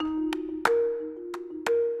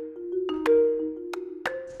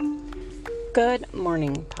Good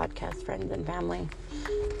morning, podcast friends and family.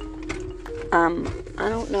 I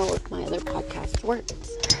don't know if my other podcast works.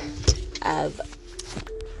 Of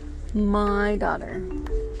my daughter.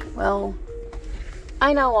 Well,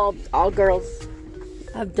 I know all girls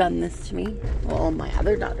have done this to me. Well, my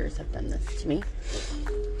other daughters have done this to me.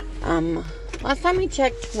 Last time I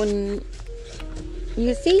checked, when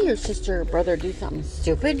you see your sister or brother do something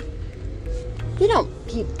stupid, you don't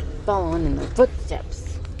keep following in their footsteps.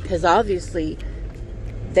 Because obviously,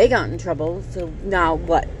 they got in trouble. So now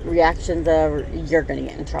what? Reactions are, you're going to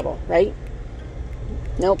get in trouble, right?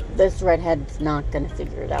 Nope, this redhead's not going to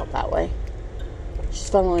figure it out that way. She's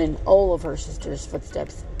following all of her sister's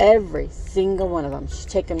footsteps. Every single one of them. She's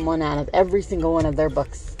taken one out of every single one of their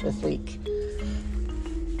books this week.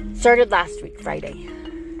 Started last week, Friday.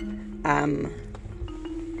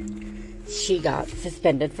 She got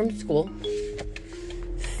suspended from school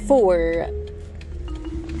for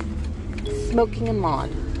smoking a mod.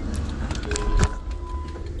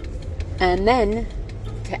 And then,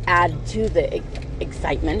 to add to the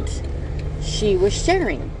excitement, she was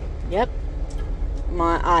sharing. Yep.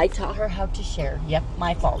 I taught her how to share. Yep,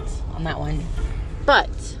 my fault on that one. But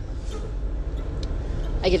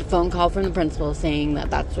I get a phone call from the principal saying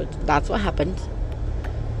that's what happened.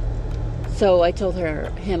 So I told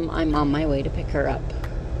him I'm on my way to pick her up.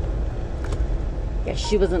 Yeah,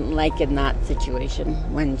 she wasn't liking that situation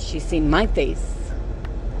when she seen my face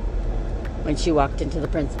when she walked into the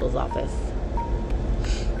principal's office.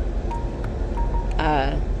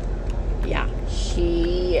 Yeah,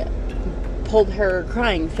 she pulled her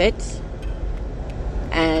crying fit,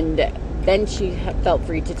 and then she felt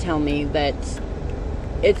free to tell me that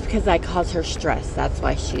it's because I cause her stress. That's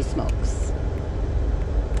why she smokes.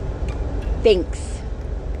 Thanks.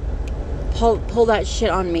 Pull that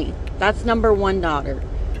shit on me. That's number one daughter.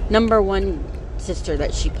 Number one sister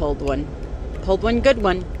that she pulled one. Pulled one good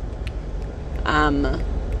one.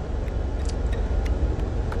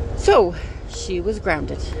 So, she was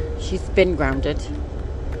grounded. She's been grounded.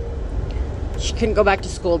 She couldn't go back to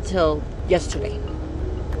school till yesterday.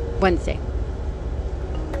 Wednesday.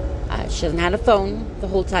 She hasn't had a phone the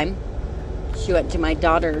whole time. She went to my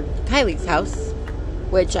daughter Kylie's house,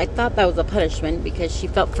 which I thought that was a punishment because she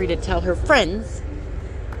felt free to tell her friends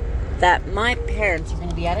that my parents are going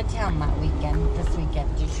to be out of town this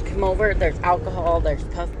weekend. You should come over. There's alcohol. There's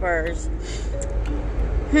puff bars.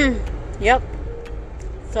 Yep.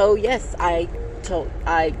 So, yes, I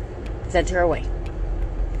sent her away.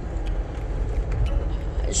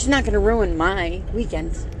 She's not going to ruin my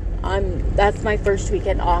weekends. That's my first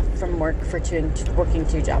weekend off from work for working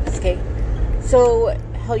two jobs, okay? So,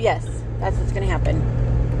 hell yes, that's what's going to happen.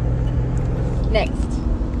 Next.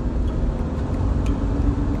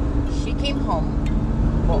 She came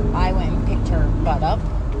home. Well, I went and picked her butt up.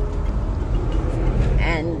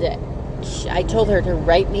 And I told her to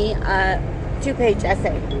write me a 2-page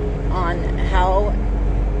essay on how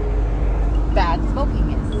bad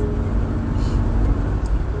smoking is.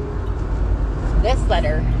 This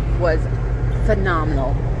letter was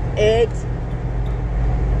phenomenal. It's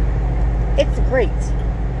great.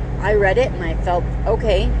 I read it and I felt,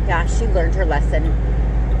 okay, yeah, she learned her lesson.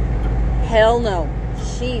 Hell no.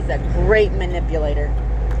 She's a great manipulator.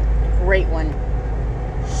 Great one.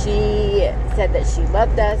 She said that she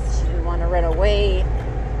loved us. She didn't want to run away.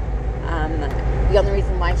 The only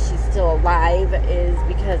reason why she's still alive is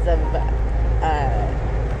because of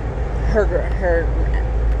her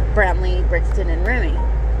Brantley, Brixton, and Remy,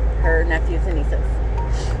 her nephews and nieces.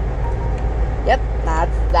 Yep,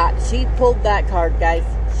 that's that. She pulled that card, guys.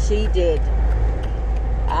 She did.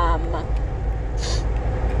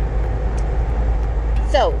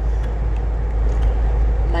 So,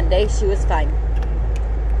 Monday she was fine.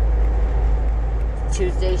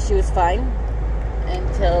 Tuesday she was fine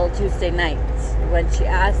until Tuesday night when she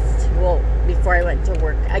asked, well, before I went to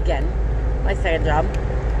work again, my second job,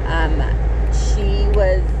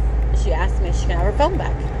 she asked me if she can have her phone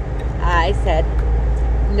back. I said,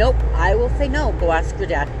 nope, I will say no. Go ask your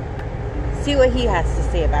dad. See what he has to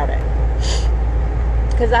say about it.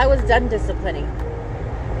 Because I was done disciplining.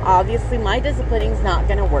 Obviously, my disciplining's not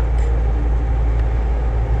going to work.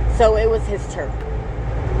 So it was his turn.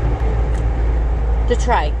 To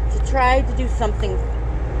try to do something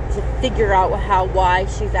to figure out why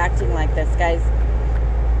she's acting like this, guys.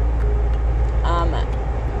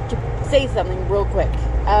 To say something real quick.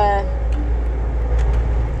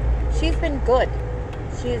 She's been good.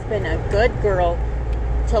 She's been a good girl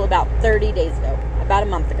till about 30 days ago. About a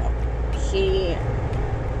month ago.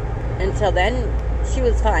 Until then, she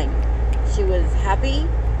was fine. She was happy.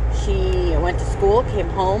 She went to school, came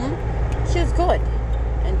home. She was good.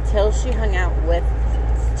 until she hung out with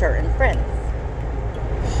certain friends.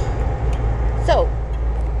 So,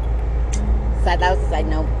 that was a side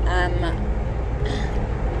note.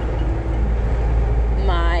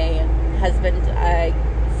 My husband, I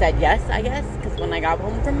said yes, I guess, because when I got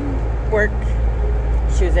home from work,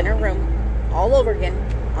 she was in her room all over again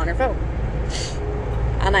on her phone.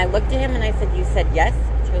 And I looked at him and I said, "You said yes?"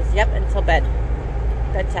 She goes, "Yep, until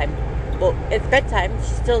bedtime." Well, it's bedtime.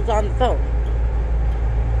 She still's on the phone.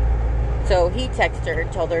 So he texted her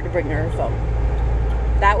and told her to bring her her phone.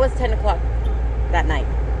 That was 10 o'clock that night.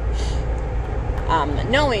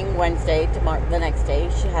 Knowing Wednesday, tomorrow, the next day,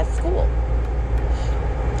 she has school.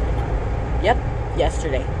 Yep,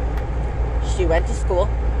 yesterday. She went to school.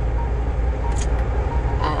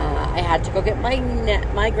 I had to go get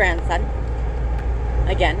my grandson.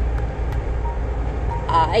 Again.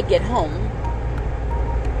 I get home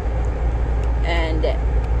and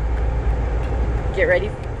get ready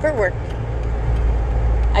for work.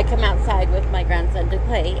 I come outside with my grandson to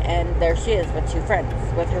play, and there she is with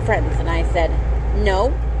her friends. And I said,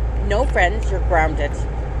 no friends, you're grounded.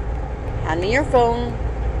 Hand me your phone.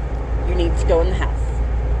 You need to go in the house.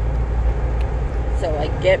 So I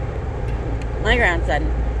get my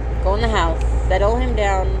grandson, go in the house, settle him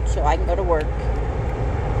down so I can go to work.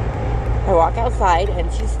 I walk outside,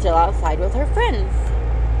 and she's still outside with her friends.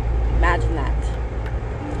 Imagine that.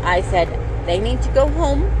 I said, they need to go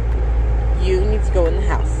home. You need to go in the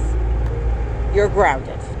house. You're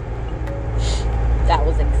grounded. That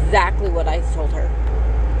was exactly what I told her.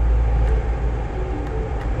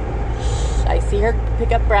 I see her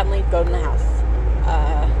pick up Bradley, go in the house.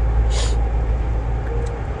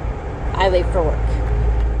 I leave for work.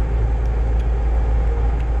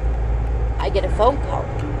 I get a phone call.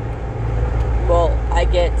 Well, I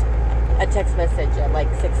get a text message at like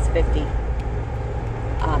 6:50.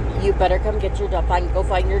 You better come get your daughter. Go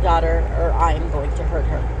find your daughter, or I am going to hurt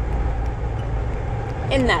her.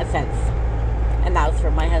 In that sense. And that was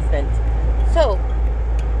from my husband. So,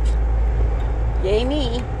 yay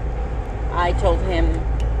me. I told him,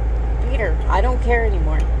 Peter, I don't care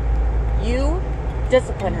anymore. You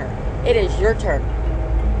discipline her. It is your turn.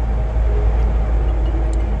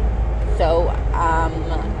 So,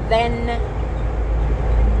 then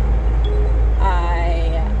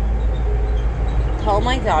I call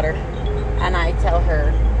my daughter and I tell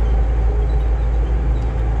her,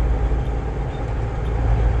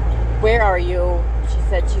 where are you? She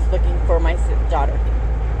said she's looking for my daughter.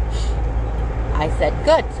 I said,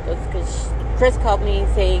 good, because Chris called me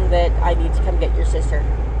saying that I need to come get your sister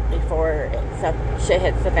before shit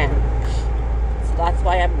hits the fan. So that's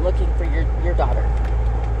why I'm looking for your daughter.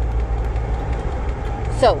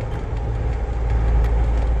 So,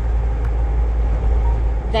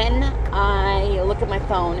 then I look at my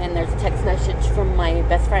phone and there's a text message from my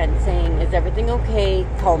best friend saying, is everything okay?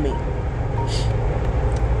 Call me.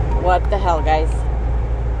 What the hell, guys?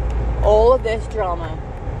 All of this drama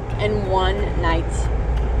in one night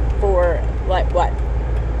for, like, what?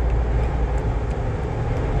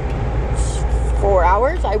 4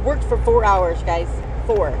 hours? I worked for 4 hours, guys.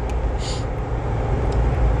 4.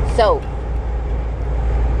 So,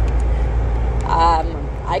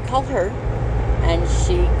 I call her, and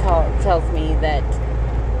she tells me that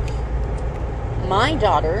my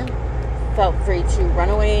daughter felt free to run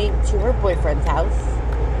away to her boyfriend's house.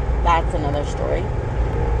 That's another story.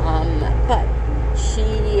 But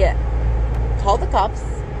she called the cops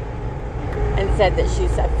and said that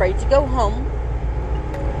she's afraid to go home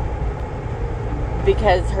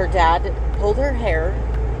because her dad pulled her hair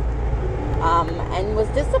and was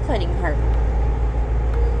disciplining her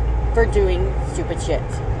for doing stupid shit.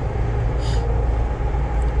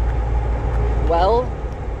 Well,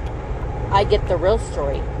 I get the real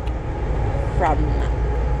story from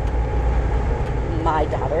my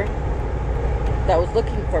daughter that was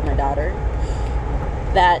looking for my daughter,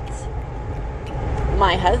 that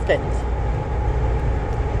my husband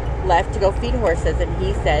left to go feed horses, and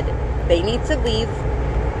he said, they need to leave.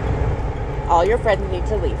 All your friends need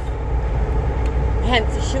to leave.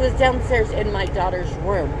 Hence, she was downstairs in my daughter's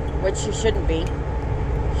room, which she shouldn't be.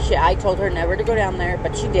 I told her never to go down there,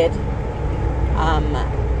 but she did.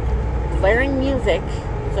 Blaring music,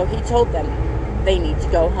 so he told them they need to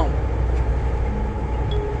go home.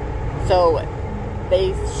 So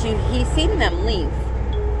he seen them leave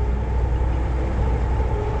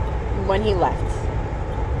when he left.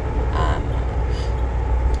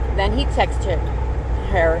 Then he texted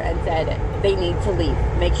her and said they need to leave.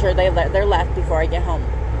 Make sure they're left before I get home.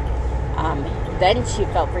 Then she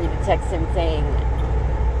felt free to text him saying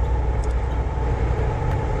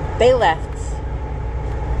they left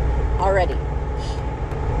already.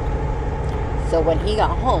 So when he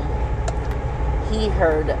got home, he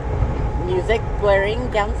heard music blaring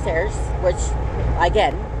downstairs, which,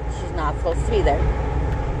 again, she's not supposed to be there.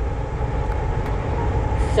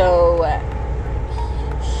 So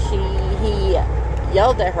he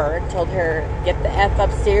yelled at her and told her, get the F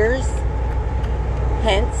upstairs.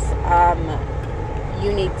 Hence,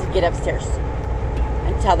 you need to get upstairs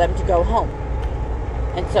and tell them to go home.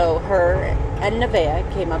 And so her and Nevaeh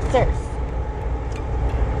came upstairs.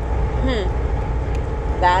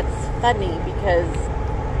 That's funny because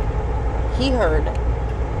he heard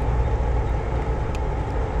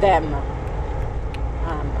them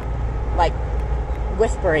like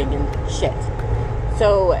whispering and shit.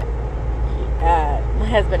 So my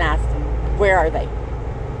husband asked, where are they?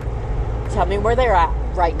 Tell me where they're at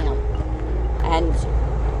right now. And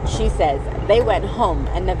she says, they went home.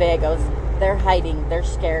 And Nevaeh goes, they're hiding. They're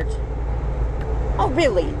scared. Oh,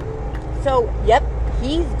 really? So, yep,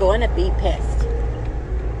 he's going to be pissed.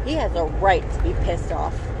 He has a right to be pissed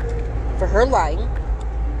off for her lying,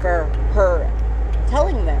 for her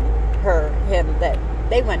telling him that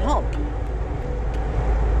they went home.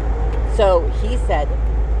 So he said,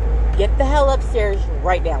 get the hell upstairs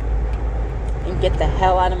right now and get the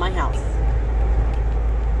hell out of my house.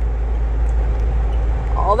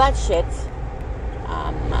 All that shit.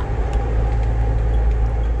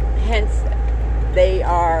 Hence, they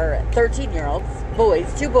are 13-year-olds,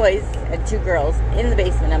 boys, 2 boys and 2 girls in the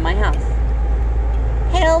basement of my house.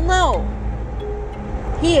 Hell no.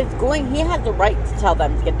 He has the right to tell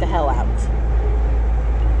them to get the hell out.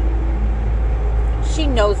 She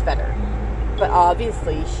knows better, but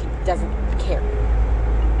obviously she doesn't care.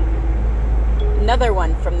 Another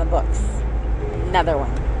one from the books. Another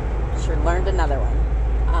one. She learned another one.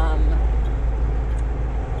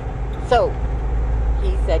 So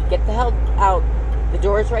he said, get the hell out. The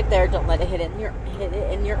door's right there. Don't let it hit it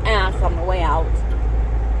in your ass on the way out.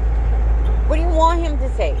 What do you want him to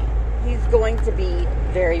say? He's going to be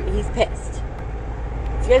he's pissed.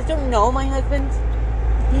 If you guys don't know my husband,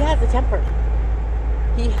 he has a temper.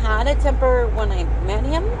 He had a temper when I met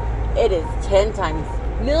him. It is 10 times,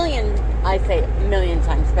 million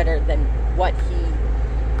times better than what he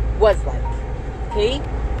was like. Okay?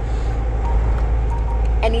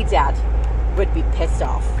 Any dad would be pissed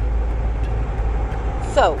off.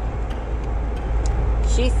 So,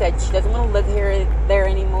 she said she doesn't want to live there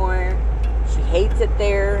anymore. She hates it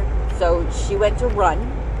there. So she went to run,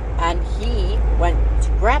 and he went to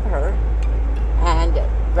grab her and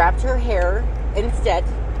grabbed her hair instead,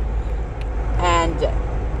 and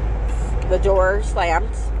the door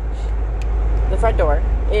slammed, the front door.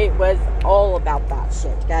 It was all about that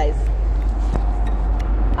shit, guys.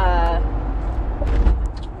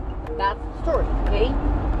 That's the story, okay?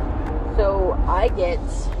 So I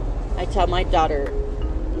tell my daughter,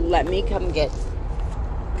 let me come get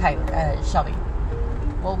Shelby.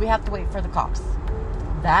 Well, we have to wait for the cops.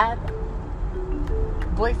 That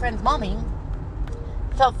boyfriend's mommy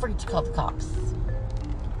felt free to call the cops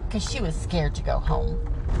because she was scared to go home.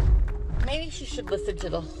 Maybe she should listen to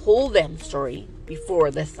the whole damn story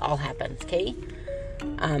before this all happens, okay?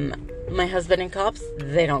 My husband and cops,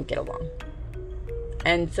 they don't get along.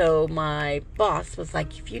 And so my boss was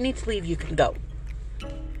like, if you need to leave, you can go.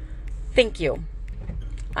 Thank you.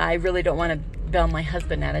 I really don't want to bail my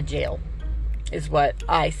husband out of jail, is what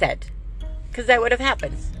I said. Because that would have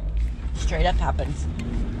happened. Straight up happened.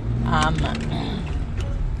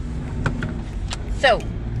 So,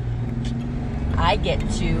 I get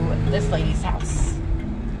to this lady's house.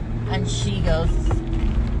 And she goes,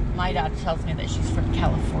 my dad tells me that she's from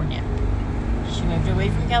California. She moved away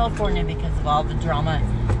from California because of all the drama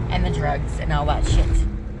and the drugs and all that shit.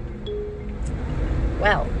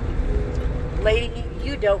 Well, lady,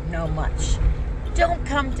 you don't know much. Don't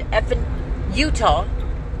come to effing Utah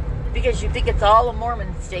because you think it's all a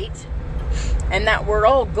Mormon state and that we're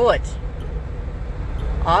all good.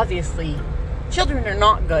 Obviously, children are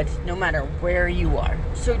not good no matter where you are.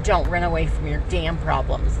 So don't run away from your damn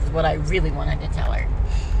problems, is what I really wanted to tell her.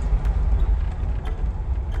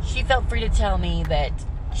 She felt free to tell me that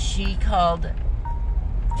she called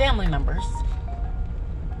family members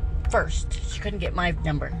first. She couldn't get my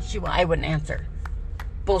number. I wouldn't answer.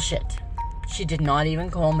 Bullshit. She did not even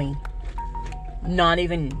call me. Not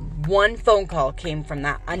even one phone call came from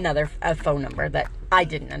another phone number that I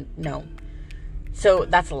didn't know. So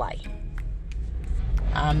that's a lie.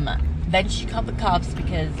 Then she called the cops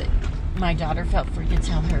because my daughter felt free to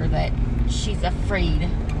tell her that she's afraid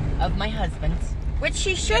of my husband, which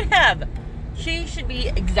she should have. She should be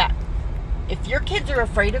exact. If your kids are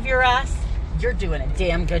afraid of your ass, you're doing a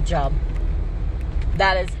damn good job.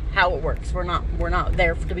 That is how it works. We're not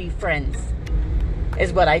there to be friends.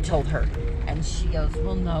 is what I told her. And she goes,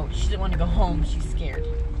 well, no, she didn't want to go home. She's scared.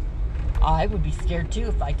 I would be scared too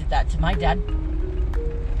if I did that to my dad.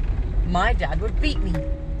 My dad would beat me.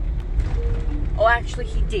 Oh, actually,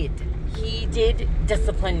 he did. He did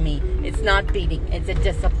discipline me. It's not beating. It's a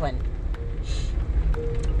discipline.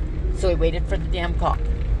 So we waited for the damn cop.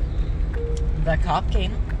 The cop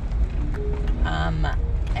came.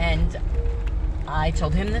 And I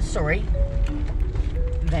told him the story.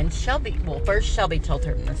 Then first Shelby told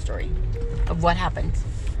him the story of what happened.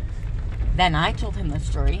 Then I told him the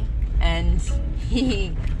story. And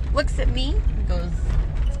he looks at me and goes,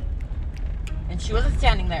 and she wasn't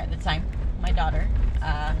standing there at the time, my daughter.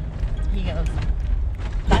 He goes,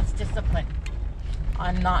 that's discipline.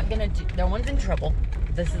 I'm not going to no one's in trouble.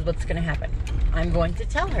 This is what's going to happen. I'm going to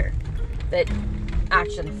tell her that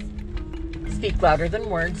actions speak louder than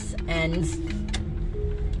words, and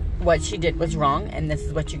what she did was wrong, and this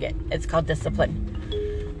is what you get. It's called discipline.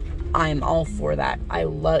 I'm all for that. I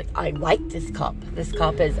like this cop. This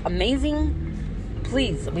cop is amazing.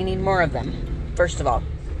 Please, we need more of them. First of all,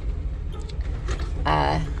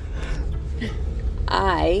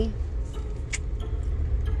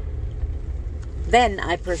 Then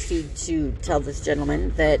I proceed to tell this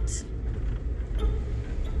gentleman that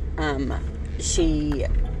she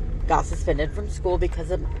got suspended from school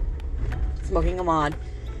because of smoking a mod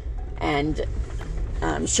and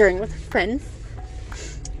sharing with her friends.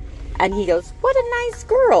 And he goes, what a nice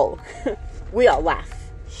girl. We all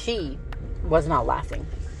laugh. She was not laughing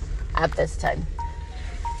at this time.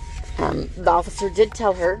 The officer did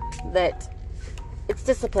tell her that it's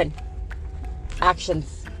discipline.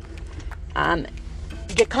 Actions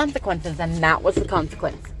get consequences, and that was the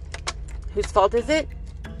consequence. Whose fault is it?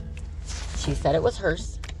 She said it was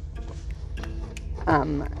hers.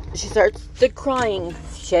 She starts the crying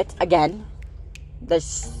shit again.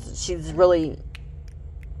 She's really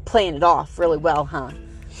playing it off really well, huh?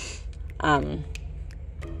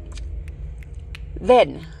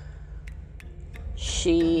 Then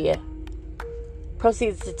she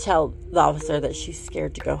proceeds to tell the officer that she's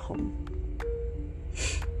scared to go home.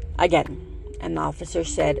 Again. And the officer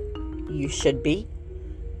said, you should be.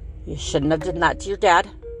 You shouldn't have done that to your dad.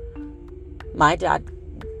 My dad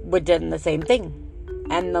would have done the same thing.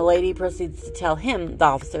 And the lady proceeds to tell him, the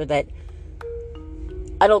officer, that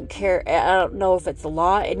I don't care. I don't know if it's a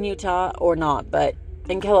law in Utah or not, but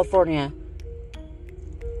in California,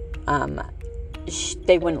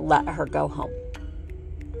 they wouldn't let her go home.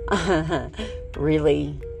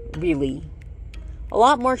 Really, really. A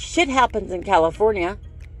lot more shit happens in California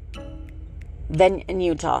than in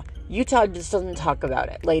Utah. Utah just doesn't talk about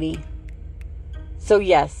it, lady. So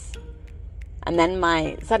yes. And then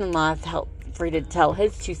my son-in-law felt free to tell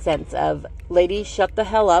his 2 cents of, lady, shut the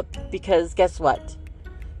hell up, because guess what?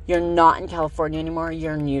 You're not in California anymore,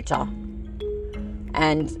 you're in Utah.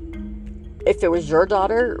 And if it was your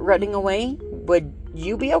daughter running away, would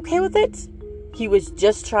you be okay with it? He was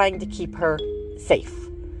just trying to keep her safe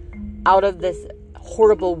out of this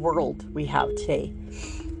horrible world we have today.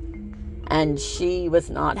 And she was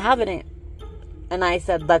not having it. And I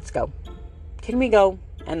said, let's go. Can we go?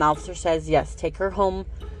 And the officer says, yes, take her home.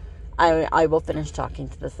 I will finish talking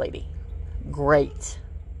to this lady. Great.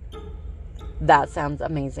 That sounds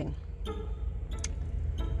amazing.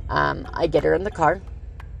 I get her in the car.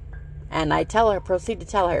 And I proceed to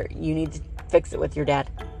tell her, you need to fix it with your dad.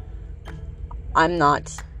 I'm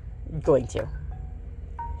not going to.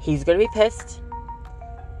 He's going to be pissed.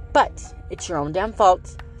 But it's your own damn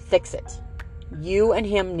fault. Fix it. You and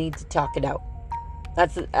him need to talk it out.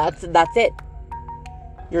 That's it.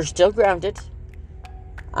 You're still grounded.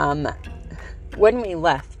 When we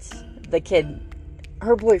left, the kid,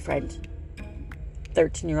 her boyfriend,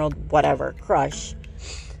 13-year-old whatever, crush,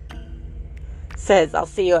 says, I'll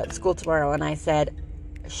see you at school tomorrow. And I said,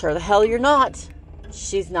 sure the hell you're not.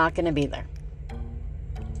 She's not going to be there.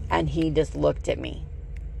 And he just looked at me.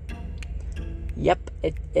 Yep,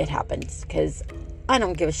 it happens. Because I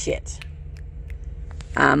don't give a shit.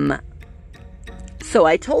 So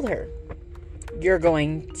I told her, you're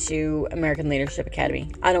going to American Leadership Academy.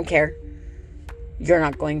 I don't care. You're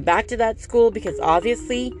not going back to that school because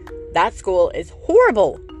obviously that school is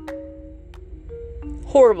horrible.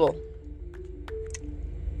 Horrible.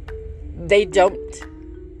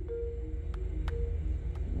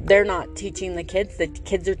 They're not teaching the kids. The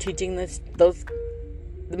kids are teaching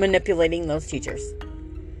manipulating those teachers.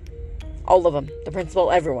 All of them. The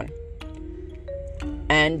principal, everyone.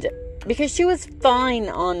 And because she was fine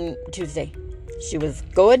on Tuesday. She was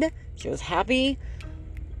good. She was happy.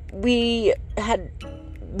 We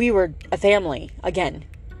were a family again.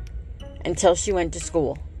 Until she went to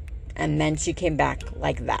school. And then she came back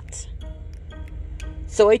like that.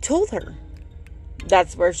 So I told her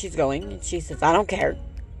that's where she's going. And she says, I don't care.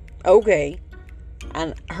 Okay.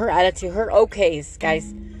 And her attitude, her okays,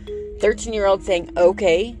 guys. 13-year-old saying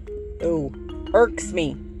okay. Ooh, irks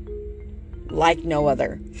me like no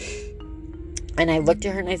other. And I looked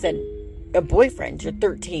at her and I said, a boyfriend, you're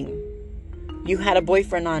 13. You had a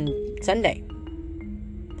boyfriend on Sunday.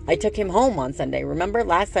 I took him home on Sunday. Remember?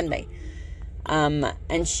 Last Sunday.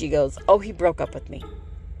 And she goes, oh, he broke up with me.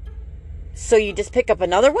 So you just pick up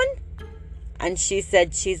another one? And she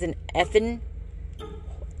said she's an effing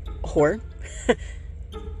whore.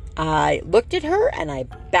 I looked at her and I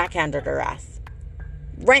backhanded her ass.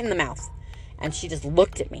 Right in the mouth. And she just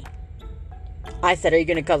looked at me. I said, are you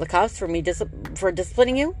going to call the cops for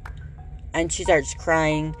disciplining you? And she starts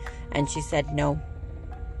crying. And she said, no.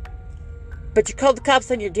 But you called the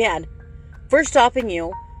cops on your dad for stopping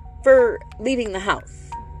you for leaving the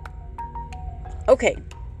house. Okay.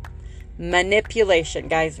 Manipulation,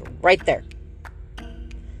 guys. Right there.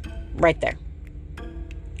 Right there.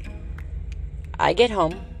 I get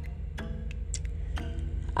home.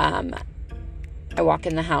 I walk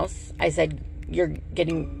in the house. I said, you're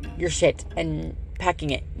getting your shit and packing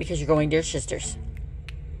it because you're going to your sister's.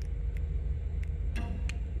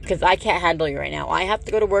 Because I can't handle you right now. I have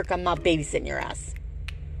to go to work. I'm not babysitting your ass.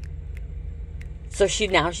 So she's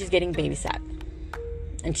getting babysat.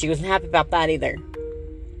 And she wasn't happy about that either.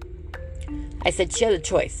 I said she had a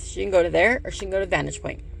choice. She can go to there or she can go to Vantage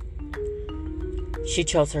Point. She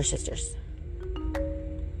chose her sister's.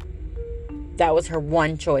 That was her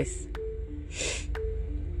one choice.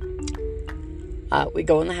 We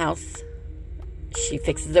go in the house. She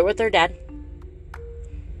fixes it with her dad.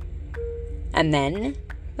 And then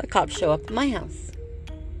the cops show up at my house.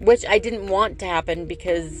 Which I didn't want to happen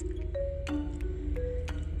because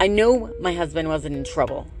I know my husband wasn't in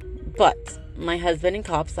trouble. But my husband and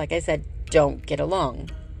cops, like I said, don't get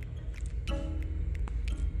along.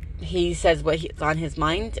 He says what's on his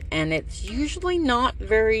mind, and it's usually not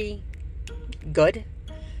very good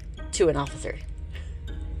to an officer.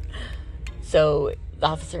 So the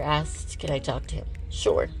officer asked, can I talk to him?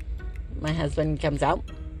 Sure. My husband comes out,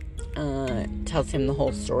 tells him the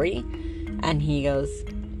whole story, and he goes,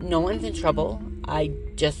 no one's in trouble. I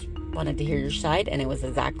just wanted to hear your side, and it was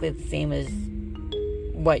exactly the same as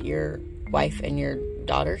what your wife and your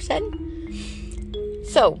daughter said.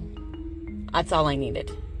 So that's all I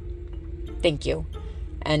needed. Thank you.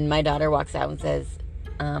 And my daughter walks out and says,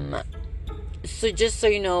 so just so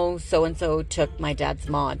you know, so-and-so took my dad's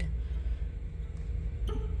mod.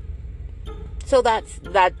 So that,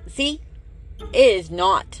 see, it is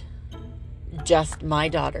not just my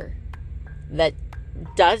daughter that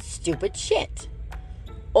does stupid shit.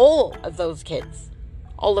 All of those kids,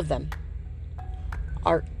 all of them,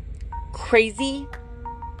 are crazy,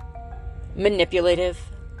 manipulative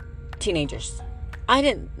teenagers.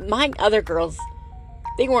 My other girls,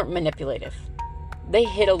 they weren't manipulative. They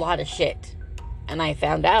hid a lot of shit. And I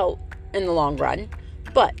found out in the long run.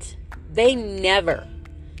 But they never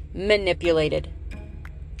manipulated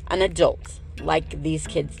an adult like these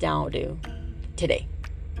kids now do today.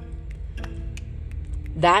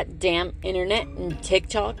 That damn internet and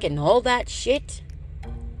TikTok and all that shit.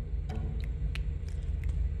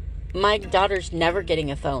 My daughter's never getting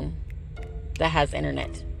a phone that has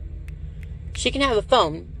internet. She can have a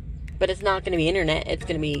phone, but it's not going to be internet. It's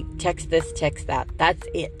going to be text this, text that. That's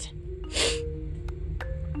it.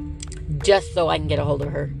 Just so I can get a hold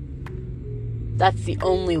of her. That's the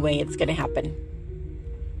only way it's going to happen.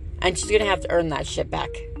 And she's going to have to earn that shit back.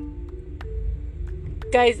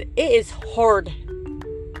 Guys, it is hard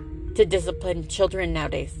to discipline children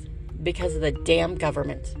nowadays because of the damn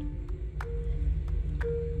government.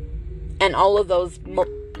 And all of those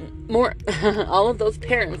all of those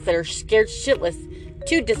parents that are scared shitless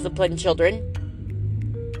to discipline children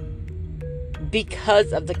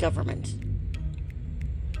because of the government.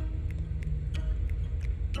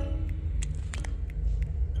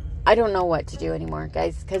 I don't know what to do anymore,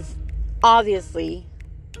 guys, because obviously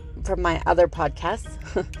from my other podcasts,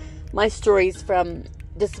 my stories from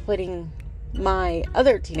disciplining my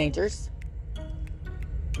other teenagers,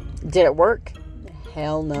 did it work?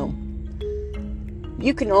 Hell no.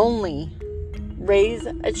 You can only raise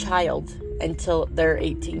a child until they're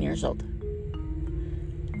 18 years old.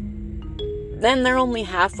 Then they're only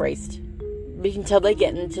half raised until they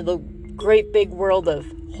get into the great big world of,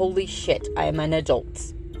 holy shit, I am an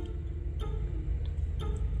adult.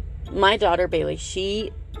 My daughter Bailey,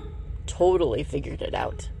 she totally figured it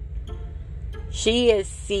out. She has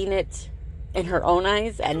seen it in her own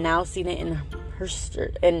eyes and now seen it in her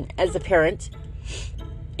sister, and as a parent,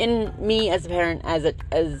 in me as a parent, as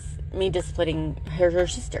me disciplining her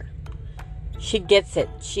sister. She gets it.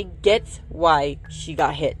 She gets why she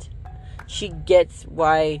got hit. She gets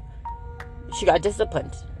why she got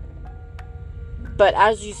disciplined. But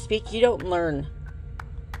as you speak, you don't learn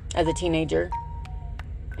as a teenager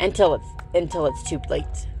until it's too late.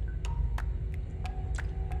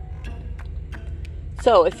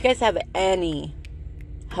 So, if you guys have any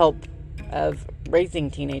help of raising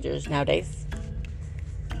teenagers nowadays,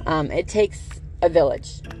 it takes a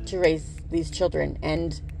village to raise these children.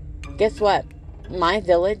 And guess what? My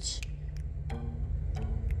village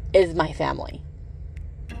is my family.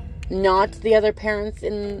 Not the other parents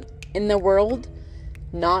in the world.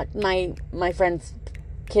 Not my friends'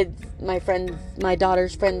 kids, my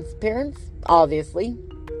daughter's friends' parents, obviously.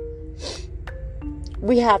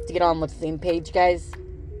 We have to get on with the same page, guys.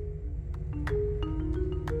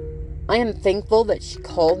 I am thankful that she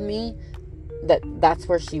called me, that's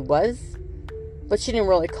where she was. But she didn't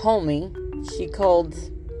really call me. She called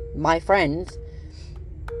my friend,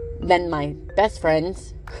 then my best friend.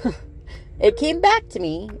 It came back to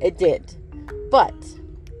me. It did. But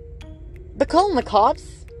calling the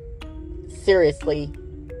cops? Seriously.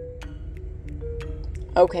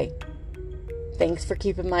 Okay. Thanks for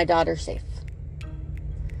keeping my daughter safe.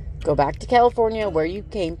 Go back to California, where you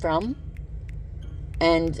came from,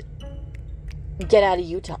 and get out of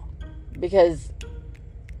Utah. Because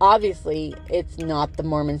obviously it's not the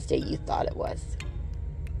Mormon state you thought it was.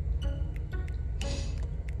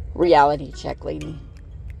 Reality check, lady.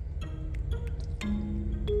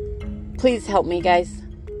 Please help me, guys.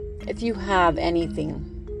 If you have anything,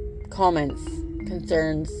 comments,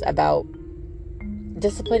 concerns about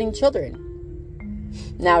disciplining children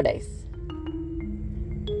nowadays,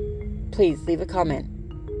 please leave a comment.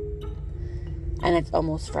 And it's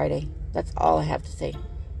almost Friday. That's all I have to say.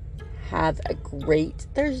 Have a great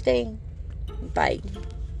Thursday. Bye.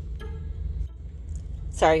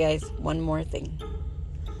 Sorry, guys. One more thing.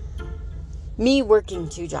 Me working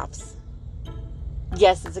 2 jobs.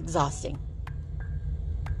 Yes, it's exhausting.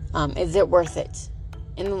 Is it worth it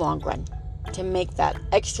in the long run to make that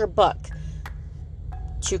extra buck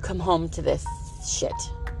to come home to this shit?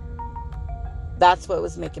 That's what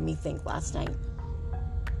was making me think last night.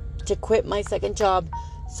 To quit my second job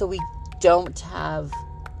so we don't have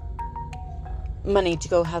money to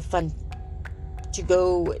go have fun, to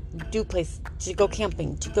go to go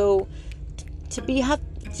camping, to go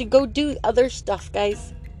do other stuff,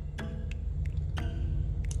 guys.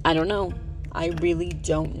 I don't know. I really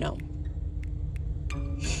don't know.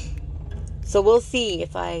 So we'll see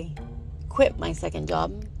if I quit my second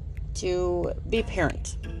job to be a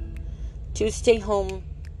parent, to stay home,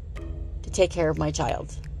 to take care of my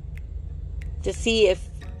child, to see if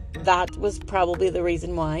that was probably the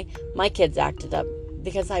reason why my kids acted up,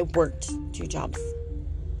 because I worked 2 jobs.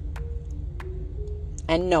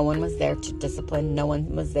 And no one was there to discipline. No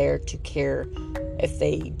one was there to care if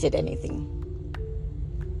they did anything.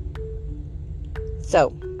 So,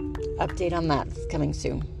 update on that is coming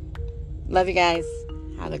soon. Love you guys.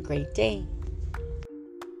 Have a great day.